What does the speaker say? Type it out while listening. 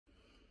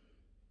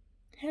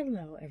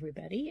Hello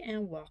everybody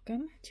and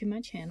welcome to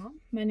my channel.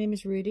 My name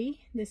is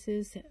Rudy. This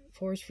is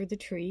Forest for the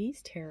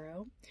Trees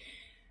Tarot.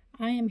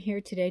 I am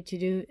here today to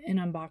do an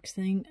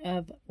unboxing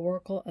of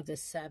Oracle of the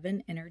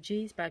Seven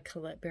Energies by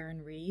Collette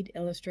Baron-Reid,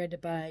 illustrated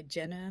by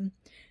Jena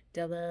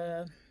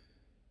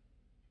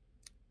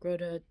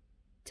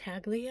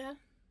DellaGrottaglia.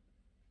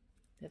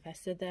 If I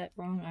said that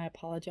wrong, I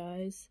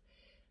apologize.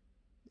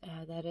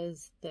 That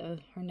is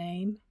her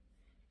name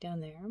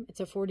down there. It's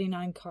a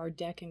 49 card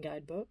deck and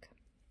guidebook.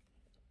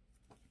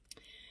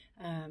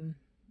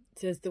 It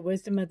says the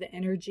wisdom of the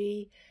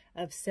energy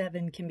of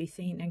seven can be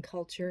seen in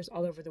cultures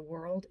all over the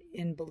world,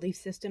 in belief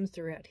systems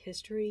throughout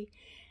history,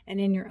 and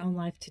in your own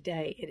life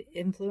today.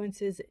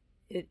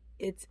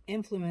 Its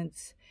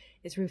influence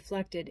is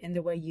reflected in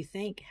the way you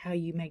think, how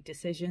you make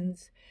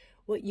decisions,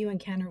 what you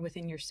encounter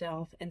within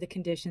yourself, and the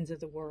conditions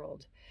of the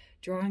world.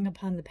 Drawing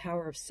upon the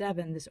power of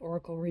seven, this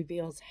oracle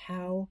reveals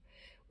how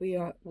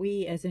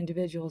we as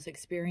individuals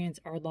experience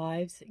our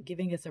lives,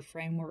 giving us a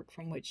framework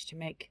from which to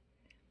make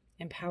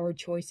empowered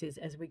choices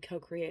as we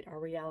co-create our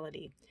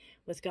reality.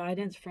 With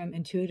guidance from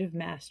intuitive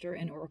master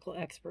and oracle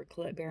expert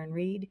Collette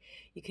Baron-Reid,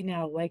 you can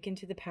now awaken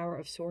to the power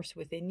of source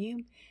within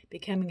you,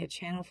 becoming a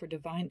channel for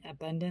divine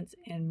abundance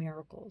and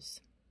miracles.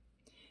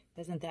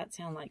 Doesn't that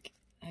sound like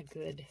a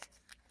good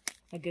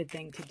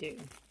thing to do?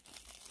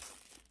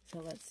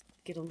 So let's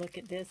get a look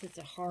at this. It's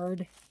a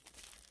hard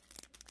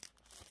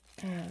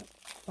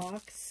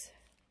box.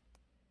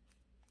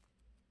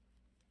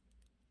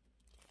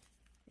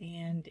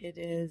 And it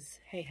is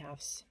Hay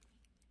House.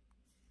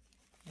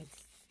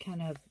 It's kind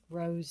of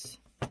rose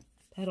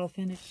petal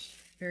finish,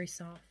 very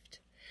soft.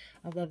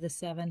 I love the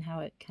seven, how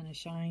it kind of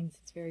shines.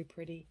 It's very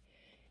pretty.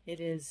 It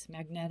is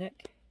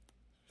magnetic,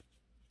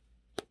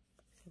 so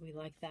we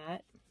like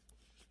that.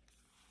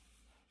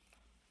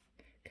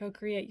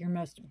 Co-create your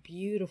most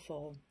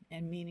beautiful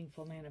and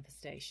meaningful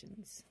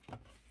manifestations.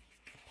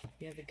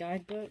 You have the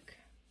guidebook.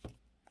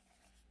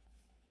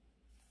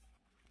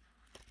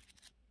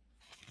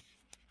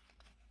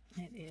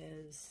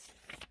 It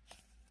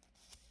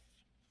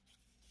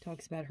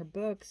talks about her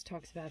books,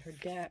 talks about her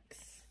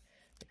decks,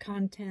 the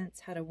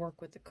contents, how to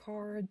work with the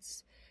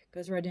cards,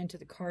 goes right into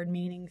the card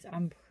meanings.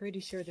 I'm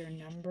pretty sure they're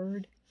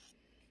numbered.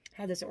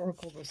 How this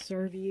oracle will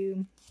serve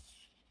you.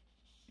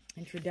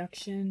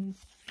 Introduction.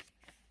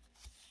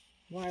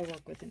 Why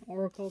work with an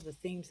oracle. The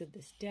themes of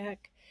this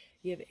deck.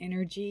 You have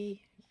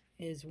energy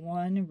is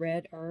 1,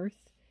 red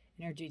earth.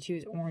 Energy 2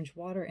 is orange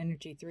water.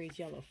 Energy 3 is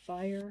yellow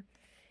fire.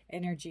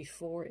 Energy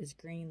 4 is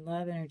green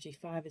love. Energy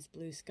 5 is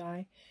blue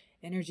sky.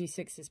 Energy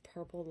 6 is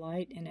purple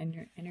light. And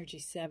energy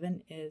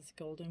 7 is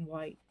golden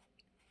white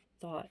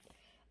thought.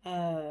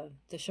 The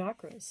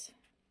chakras.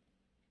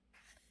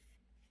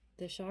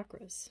 The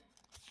chakras.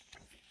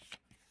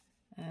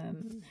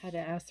 How to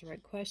ask the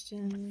right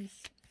questions.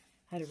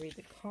 How to read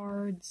the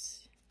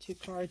cards. 2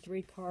 card,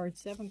 3 card,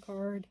 7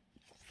 card.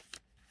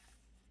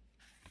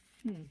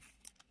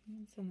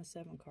 What's on the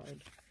 7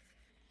 card?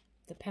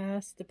 The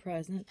past, the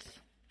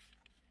present.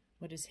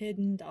 What is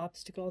hidden, the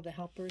obstacle, the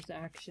helpers, the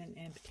action,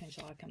 and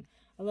potential outcome.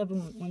 I love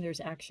when there's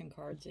action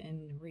cards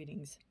in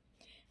readings.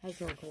 How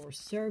the oracle will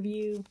serve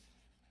you.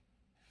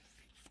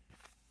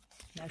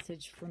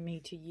 Message from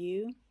me to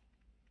you.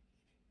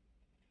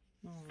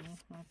 Oh,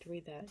 I'll have to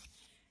read that.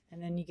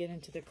 And then you get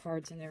into the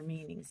cards and their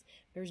meanings.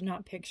 There's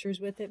not pictures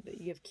with it,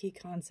 but you have key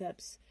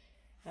concepts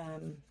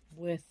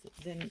with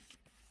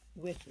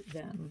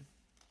them.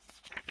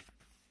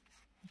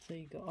 So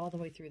you go all the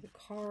way through the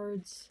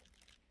cards.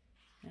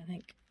 I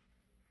think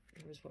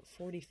there was, what,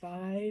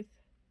 45?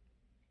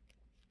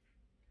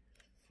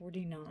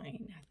 49,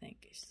 I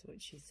think is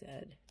what she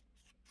said.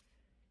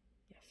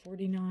 Yeah,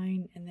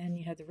 49. And then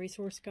you have the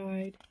resource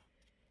guide.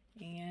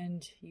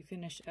 And you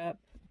finish up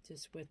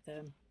just with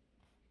the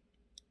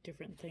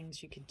different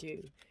things you could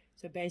do.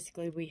 So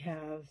basically we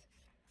have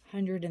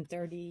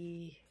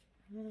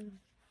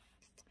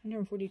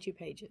 142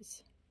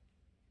 pages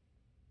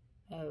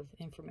of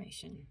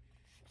information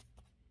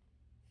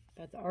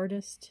about the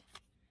artist,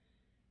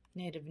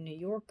 native New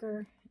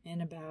Yorker,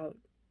 and about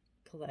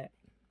Collette.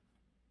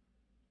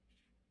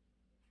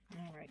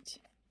 All right,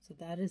 so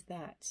that is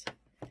that.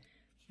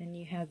 Then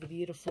you have the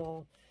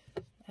beautiful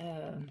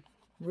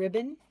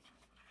ribbon,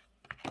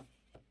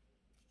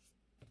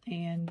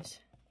 and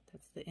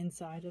that's the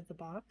inside of the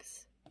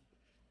box.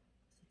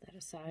 Set that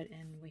aside,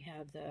 and we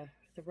have the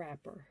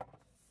wrapper.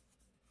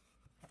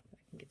 I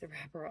can get the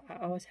wrapper. I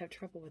always have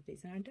trouble with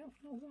these, and I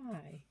don't know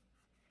why.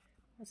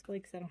 Possibly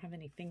because I don't have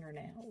any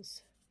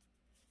fingernails.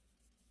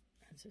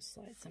 Let's just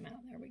slide some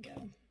out. There we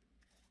go.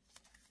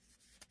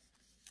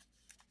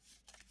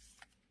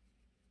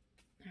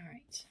 All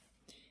right.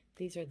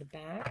 These are the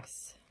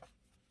backs.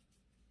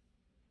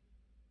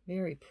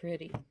 Very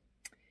pretty.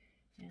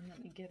 And let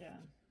me get a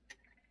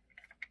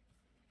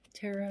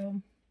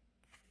tarot.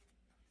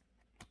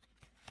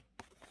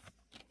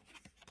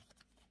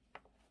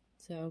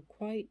 So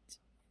quite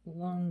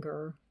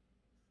longer,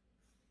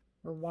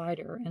 or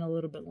wider, and a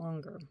little bit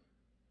longer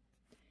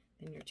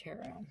than your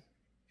tarot.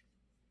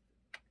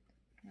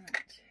 All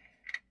right.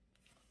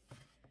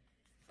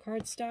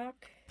 Cardstock,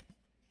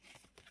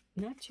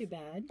 not too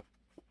bad.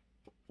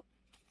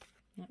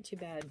 Not too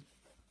bad.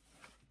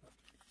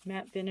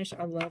 Matte finish,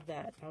 I love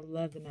that. I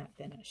love the matte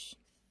finish.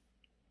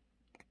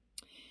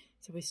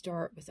 So we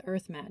start with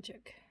Earth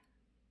Magic.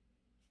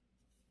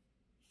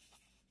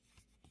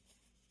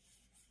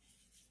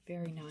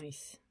 Very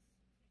nice.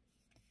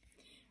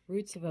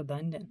 Roots of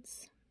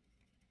Abundance.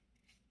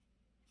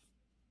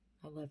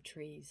 I love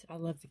trees. I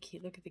love the key.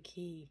 Look at the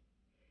key.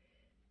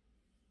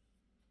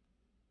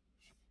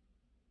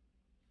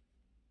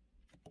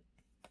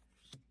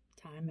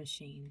 Time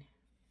Machine.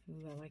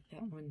 Ooh, I like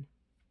that one.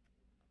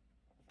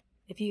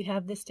 If you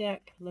have this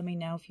deck, let me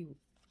know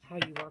how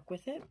you work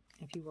with it.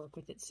 If you work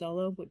with it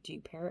solo, what do you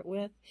pair it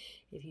with?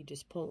 If you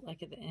just pull it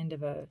like at the end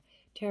of a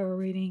tarot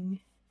reading,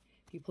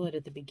 if you pull it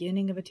at the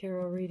beginning of a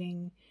tarot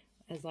reading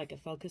as like a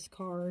focus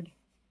card.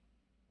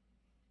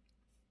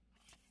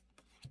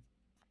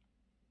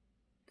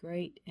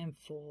 Great and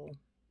full.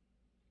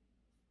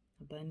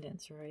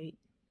 Abundance, right?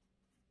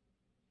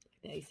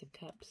 The Ace of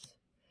Cups.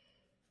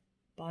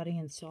 Body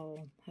and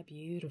soul. How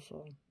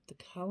beautiful. The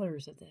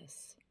colors of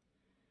this.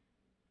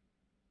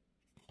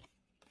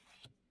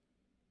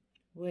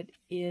 It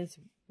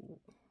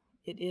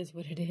is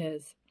what it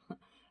is.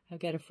 I've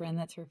got a friend,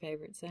 that's her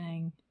favorite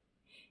saying.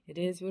 It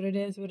is what it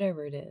is,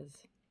 whatever it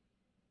is.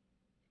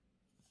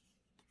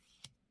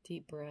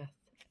 Deep breath.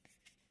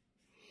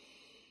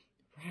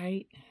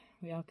 Right?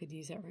 We all could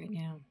use that right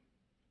now.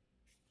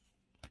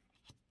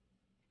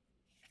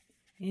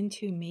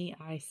 Into me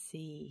I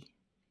see.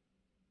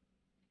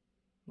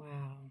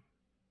 Wow.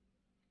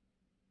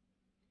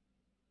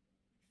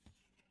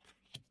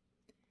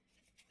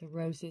 The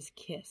Rose's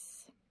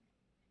Kiss.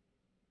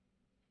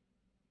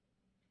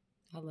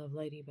 I love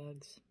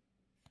ladybugs.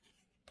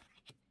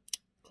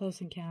 Close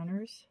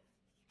Encounters.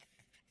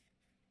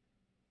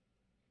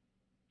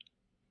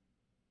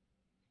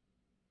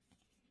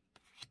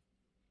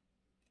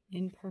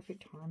 In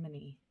Perfect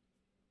Harmony.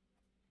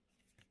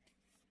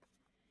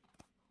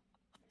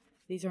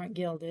 These aren't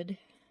gilded.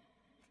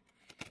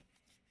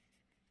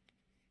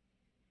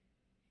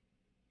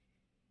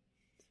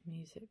 It's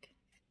music.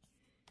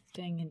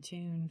 Staying in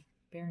tune.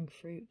 Bearing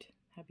fruit.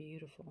 How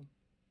beautiful.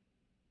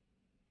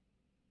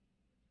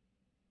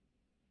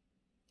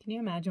 Can you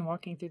imagine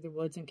walking through the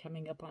woods and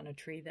coming up on a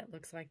tree that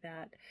looks like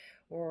that?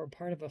 Or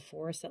part of a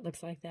forest that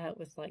looks like that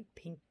with like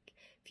pink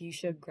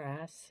fuchsia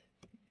grass?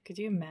 Could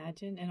you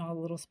imagine? And all the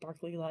little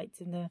sparkly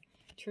lights in the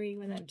tree?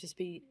 Wouldn't that just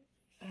be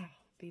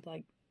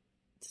like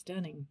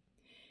stunning?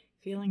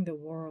 Feeling the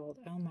world.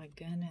 Oh my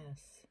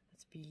goodness.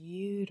 That's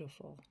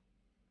beautiful.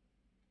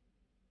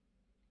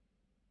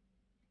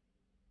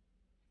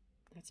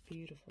 That's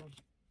beautiful.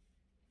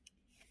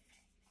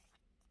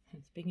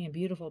 And speaking of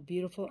beautiful,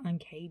 beautiful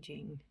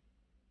uncaging.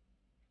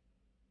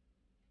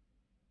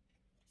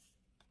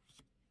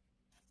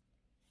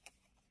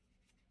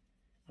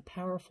 A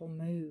powerful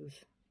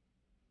move.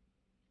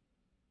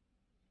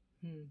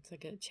 It's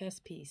like a chess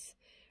piece.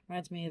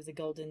 Reminds me of the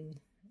golden,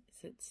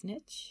 is it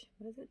snitch?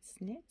 What is it,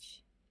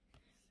 snitch?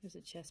 There's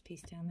a chess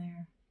piece down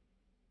there.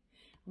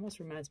 Almost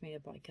reminds me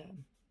of like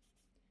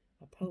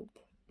a pope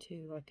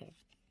too, like a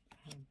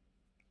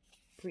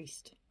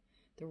priest.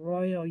 The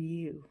royal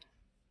you.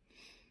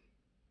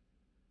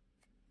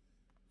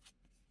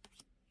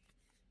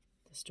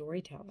 The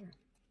storyteller.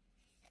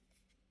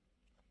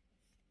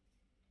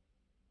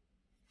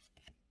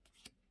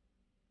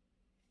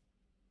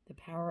 The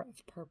power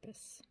of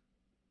purpose.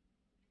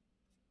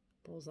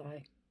 Bullseye.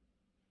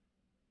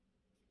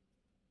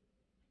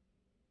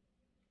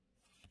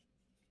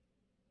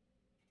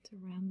 It's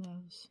around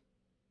those.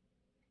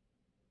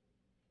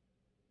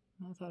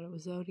 I thought it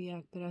was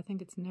zodiac, but I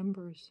think it's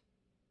numbers.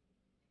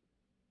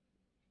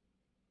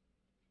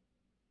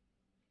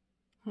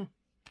 Huh.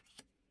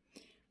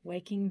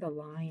 Waking the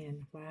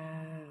Lion.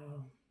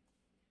 Wow.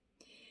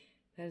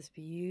 That is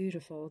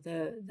beautiful.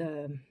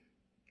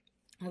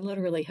 I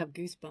literally have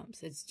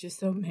goosebumps. It's just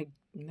so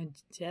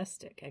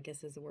majestic, I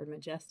guess is the word,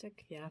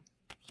 majestic. Yeah.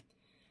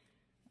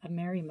 A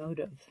merry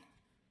motive.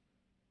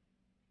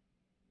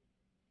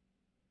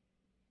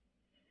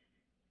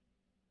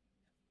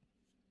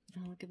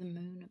 Oh, look at the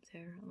moon up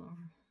there. Oh,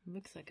 it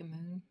looks like a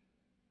moon.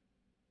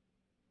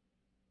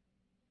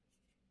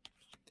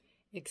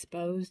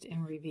 Exposed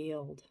and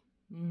revealed.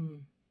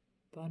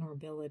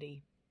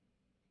 Vulnerability.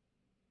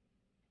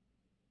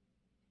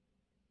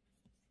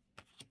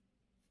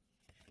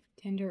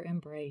 Tender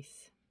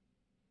embrace.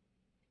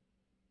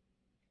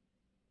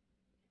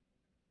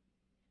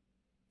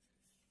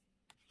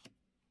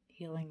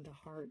 Healing the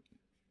heart.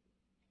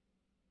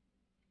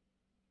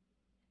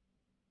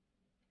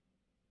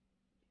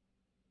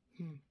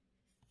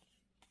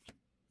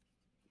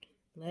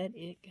 Let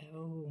it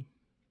go.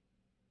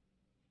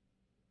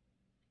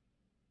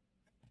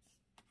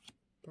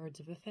 Birds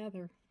of a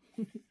feather.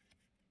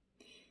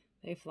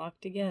 They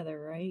flock together,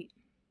 right?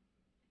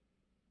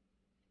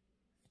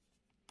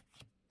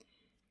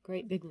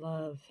 Great big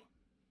love.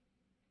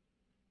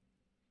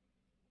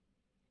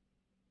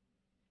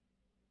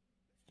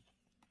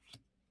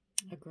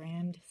 A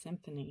grand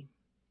symphony.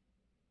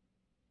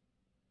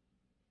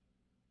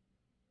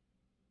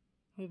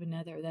 We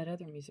have that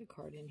other music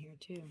card in here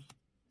too.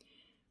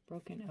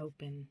 Broken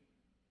Open.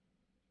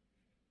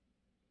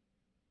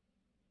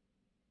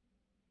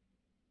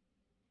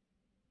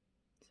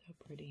 So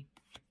pretty.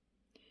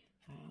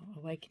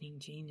 Awakening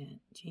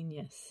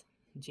Genius.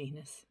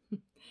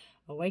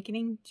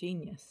 Awakening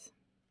Genius.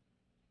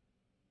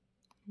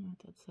 I don't know what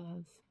that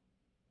says.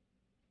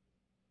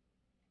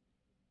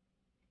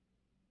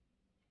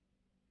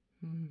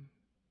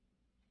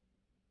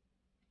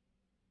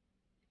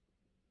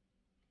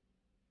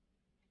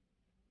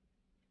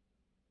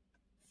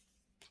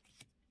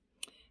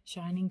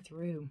 Shining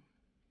Through.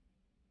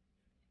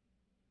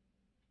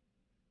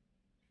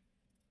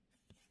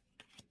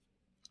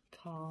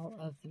 Call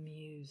of the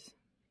Muse.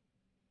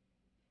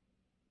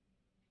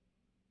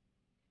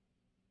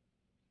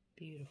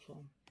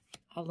 Beautiful.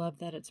 I love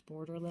that it's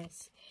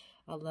borderless.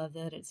 I love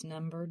that it's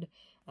numbered.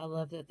 I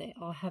love that they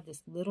all have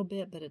this little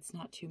bit, but it's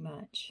not too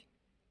much.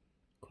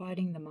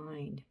 Quieting the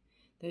mind.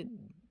 The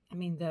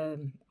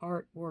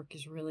artwork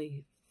is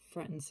really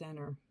front and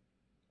center.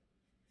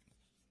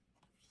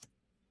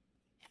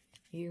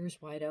 Ears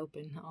wide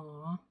open.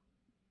 Aw.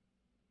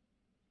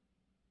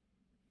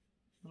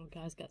 Little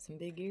guy's got some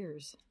big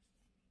ears.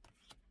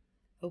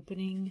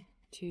 Opening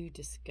to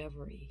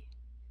discovery.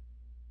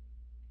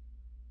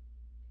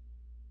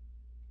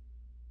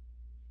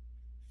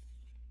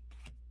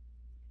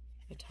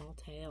 A tall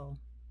tale.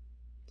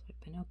 It's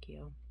like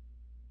Pinocchio.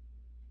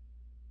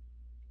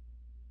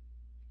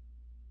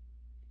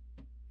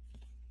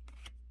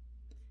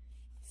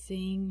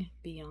 Seeing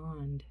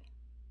beyond.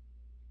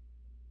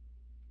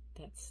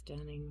 That's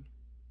stunning.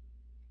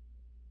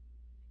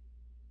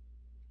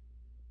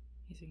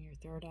 Using your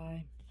third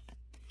eye.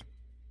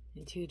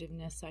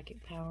 Intuitiveness,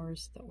 psychic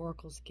powers, the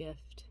Oracle's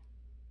gift.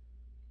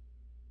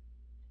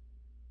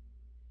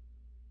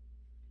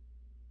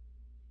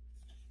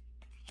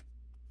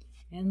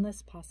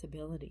 Endless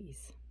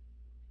possibilities.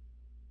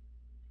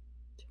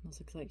 She almost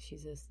looks like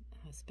she's a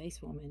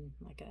space woman,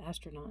 like an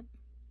astronaut.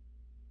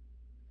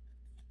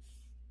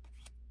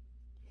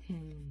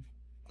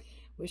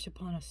 Wish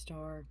upon a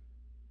star.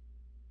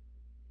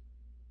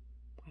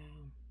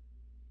 Wow.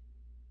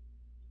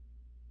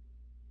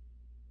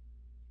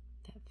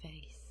 That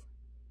face.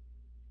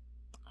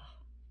 Oh.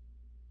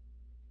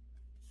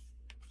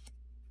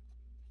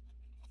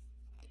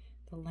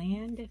 The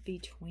land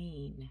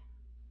between.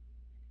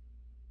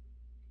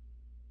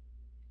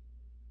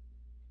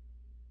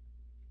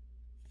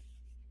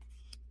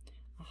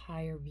 A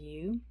higher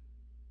view.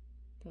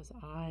 Those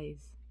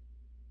eyes.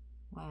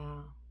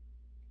 Wow.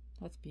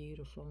 That's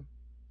beautiful.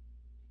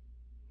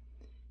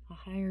 A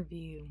higher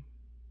view.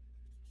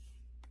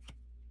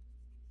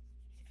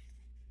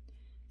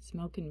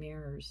 Smoke and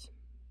mirrors.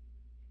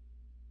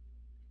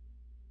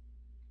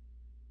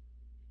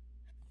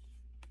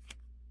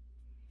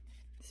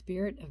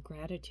 Spirit of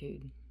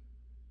gratitude.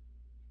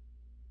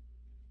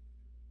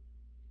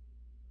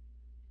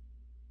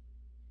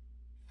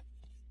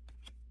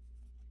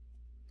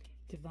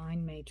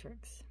 Divine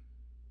matrix.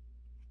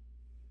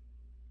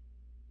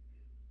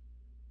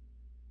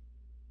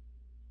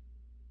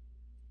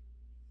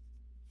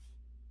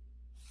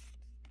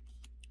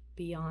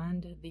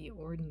 Beyond the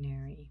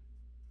ordinary.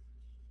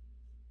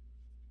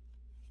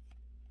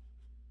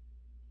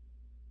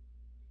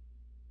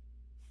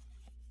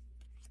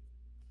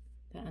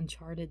 The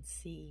uncharted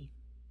sea.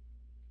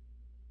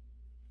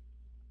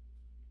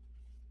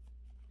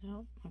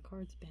 Oh, my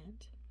card's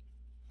bent.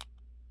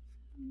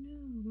 Oh no,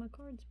 my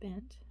card's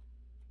bent.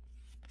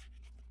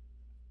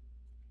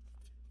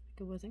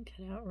 It wasn't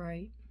cut out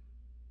right.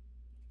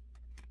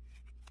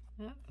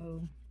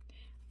 Uh-oh.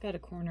 I've got a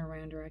corner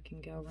rounder. I can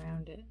go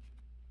around it.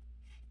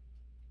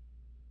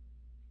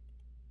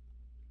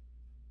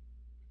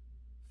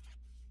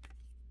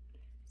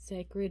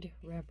 Sacred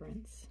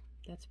Reverence.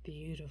 That's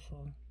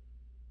beautiful.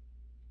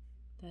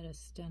 That is a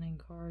stunning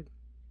card.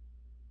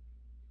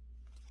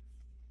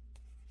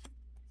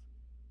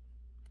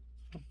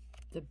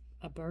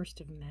 A burst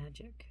of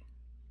magic.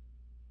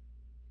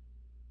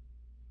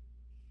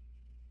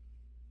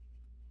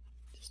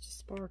 Just a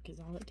spark is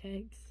all it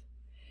takes.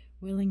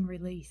 Willing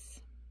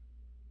release.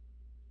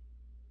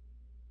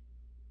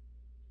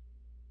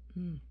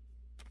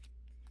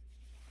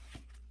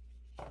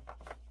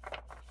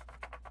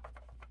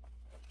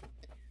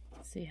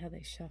 Let's see how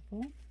they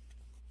shuffle.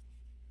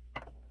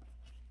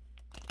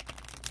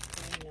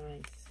 Very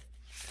nice.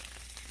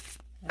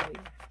 Oh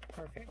yeah,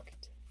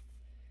 perfect.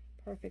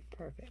 Perfect,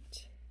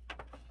 perfect.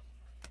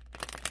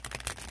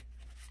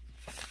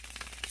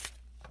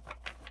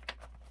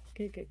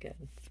 Good, good, good.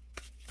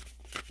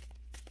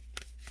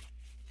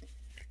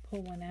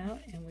 Pull one out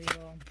and we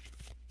will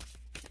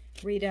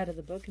read out of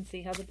the book and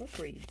see how the book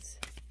reads.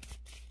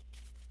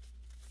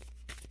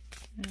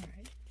 All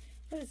right.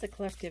 What does the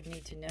collective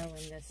need to know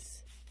in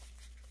this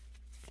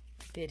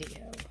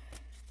video?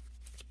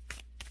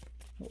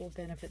 What will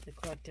benefit the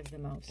collective the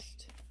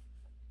most?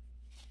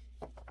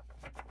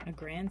 A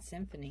grand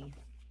symphony.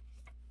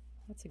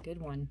 That's a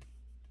good one.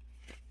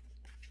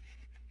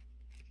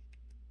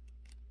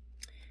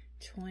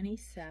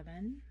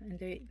 27, and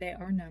they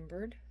are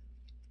numbered.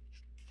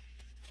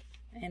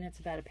 And it's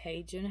about a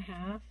page and a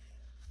half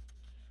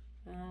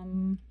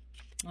on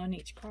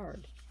each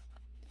card.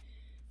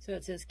 So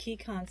it says key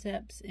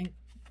concepts,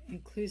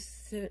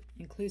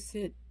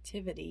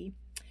 inclusivity,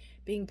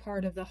 being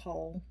part of the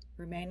whole,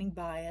 remaining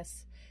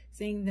biased,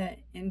 seeing the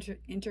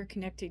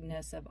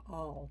interconnectedness of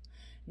all,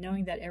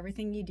 knowing that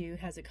everything you do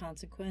has a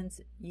consequence,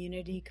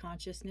 unity,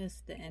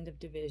 consciousness, the end of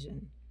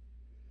division.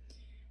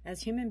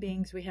 As human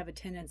beings, we have a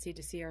tendency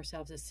to see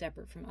ourselves as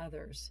separate from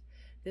others.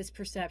 This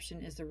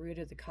perception is the root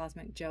of the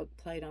cosmic joke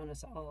played on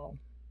us all.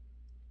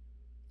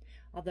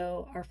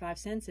 Although our five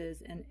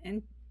senses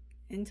and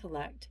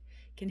intellect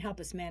can help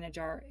us manage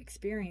our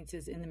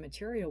experiences in the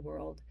material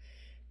world,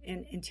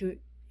 and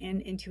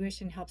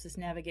intuition helps us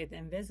navigate the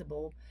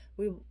invisible,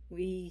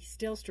 we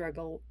still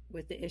struggle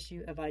with the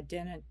issue of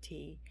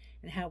identity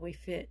and how we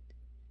fit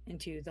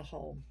into the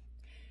whole.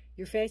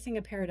 You're facing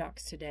a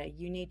paradox today.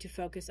 You need to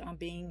focus on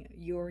being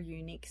your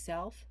unique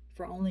self,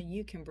 for only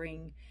you can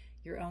bring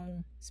your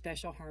own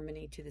special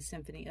harmony to the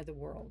symphony of the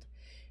world.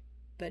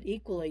 But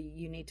equally,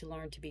 you need to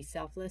learn to be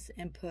selfless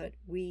and put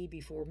we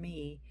before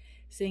me,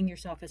 seeing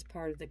yourself as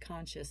part of the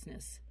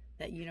consciousness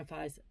that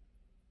unifies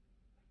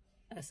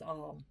us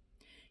all.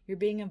 You're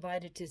being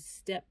invited to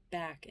step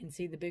back and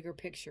see the bigger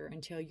picture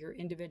until your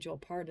individual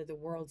part of the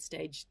world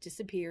stage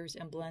disappears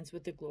and blends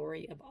with the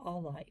glory of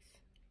all life.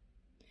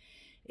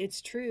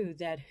 It's true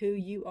that who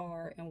you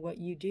are and what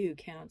you do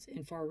counts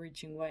in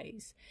far-reaching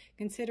ways.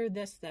 Consider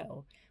this,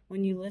 though.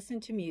 When you listen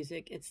to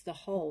music, it's the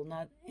whole,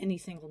 not any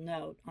single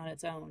note on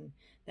its own,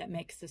 that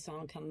makes the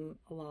song come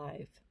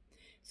alive.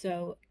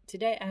 So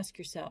today, ask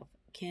yourself,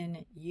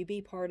 can you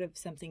be part of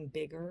something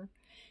bigger?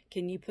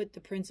 Can you put the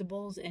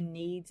principles and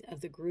needs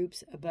of the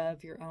groups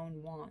above your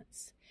own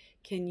wants?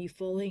 Can you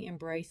fully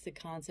embrace the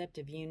concept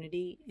of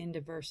unity in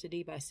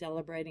diversity by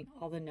celebrating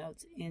all the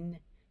notes in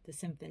the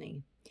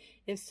symphony?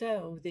 If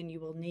so, then you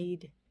will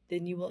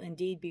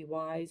indeed be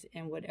wise,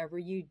 and whatever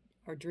you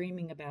are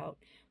dreaming about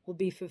will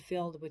be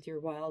fulfilled with your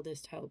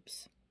wildest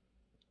hopes,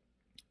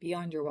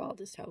 beyond your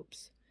wildest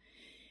hopes.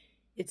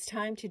 It's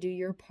time to do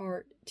your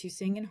part to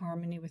sing in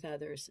harmony with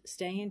others.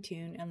 Stay in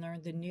tune and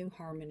learn the new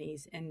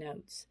harmonies and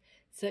notes.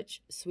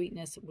 Such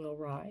sweetness will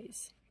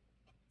rise.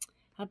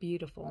 How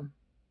beautiful.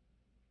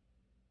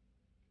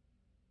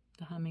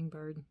 The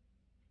hummingbird.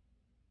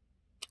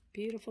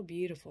 Beautiful,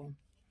 beautiful.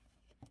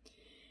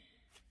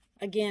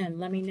 Again,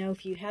 let me know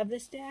if you have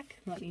this deck.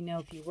 Let me know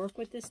if you work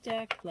with this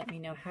deck. Let me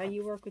know how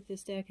you work with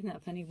this deck. And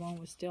that funny one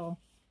was still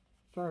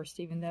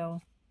first, even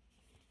though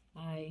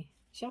I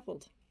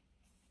shuffled.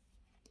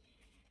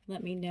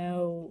 Let me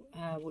know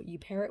what you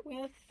pair it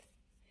with.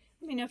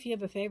 Let me know if you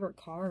have a favorite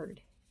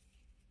card.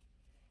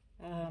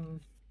 I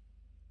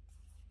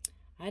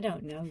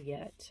don't know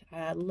yet.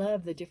 I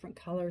love the different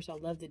colors. I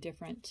love the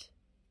different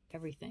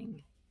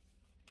everything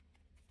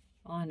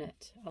on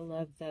it. I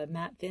love the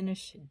matte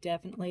finish.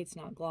 Definitely, it's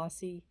not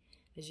glossy.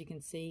 As you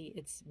can see,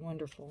 it's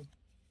wonderful.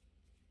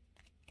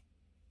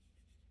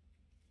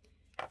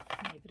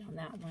 Leave it on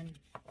that one.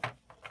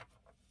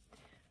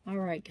 All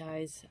right,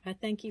 guys. I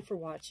thank you for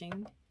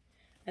watching.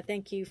 I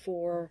thank you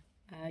for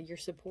your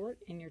support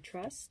and your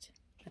trust.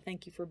 I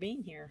thank you for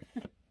being here.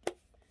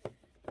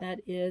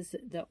 That is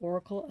the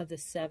Oracle of the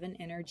Seven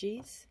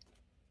Energies.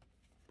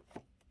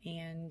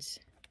 And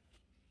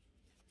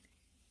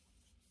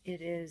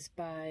it is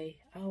by,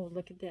 oh,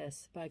 look at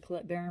this, by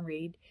Collette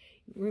Baron-Reid.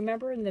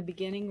 Remember in the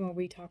beginning when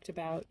we talked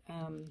about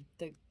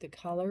the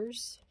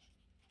colors?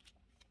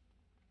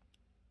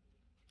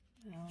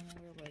 Oh,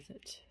 where was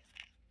it?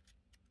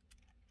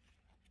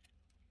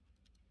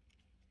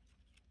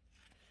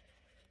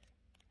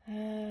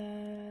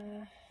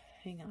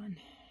 Hang on.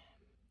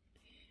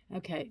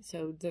 Okay,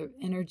 so the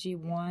energy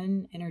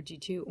 1, energy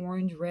 2,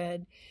 orange,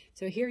 red.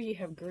 So here you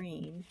have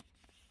green.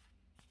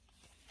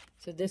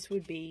 So this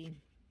would be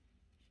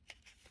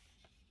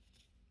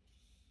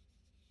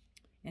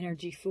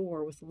energy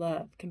 4 with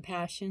love,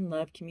 compassion,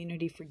 love,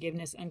 community,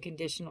 forgiveness,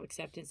 unconditional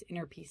acceptance,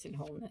 inner peace, and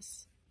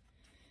wholeness.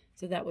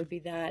 So that would be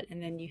that.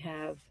 And then you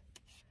have,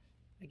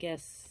 I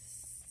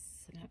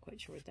guess, I'm not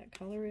quite sure what that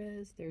color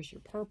is. There's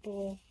your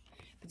purple.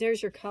 But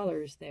there's your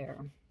colors there.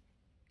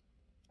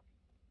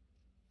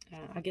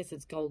 I guess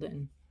it's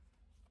golden.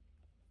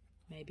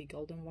 Maybe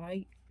golden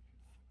white.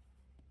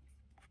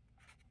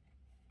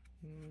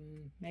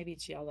 Maybe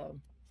it's yellow.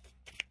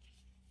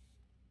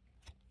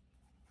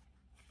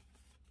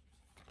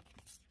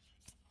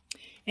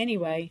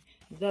 Anyway,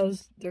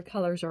 their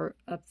colors are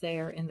up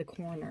there in the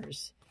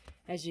corners,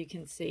 as you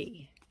can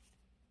see.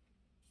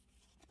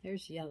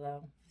 There's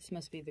yellow. This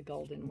must be the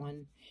golden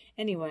one.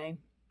 Anyway,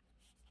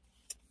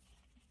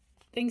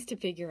 things to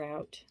figure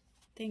out.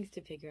 Things to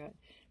figure out.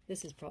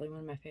 This is probably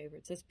one of my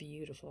favorites. That's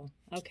beautiful.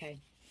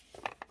 Okay.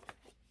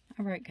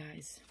 All right,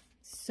 guys.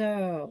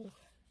 So,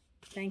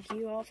 thank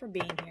you all for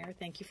being here.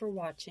 Thank you for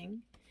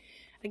watching.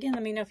 Again,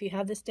 let me know if you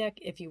have this deck,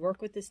 if you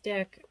work with this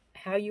deck,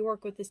 how you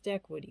work with this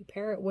deck, what do you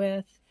pair it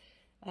with,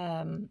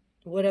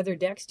 what other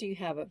decks do you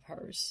have of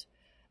hers?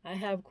 I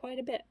have quite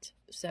a bit,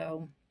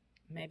 so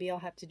maybe I'll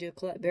have to do a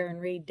Collette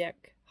Baron-Reid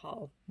deck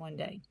haul one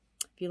day.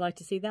 If you'd like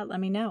to see that, let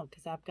me know,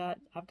 because I've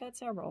got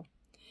several.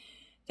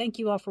 Thank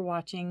you all for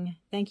watching.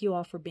 Thank you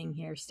all for being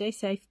here. Stay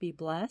safe, be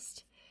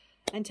blessed.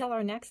 Until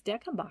our next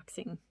deck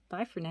unboxing.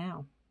 Bye for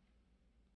now.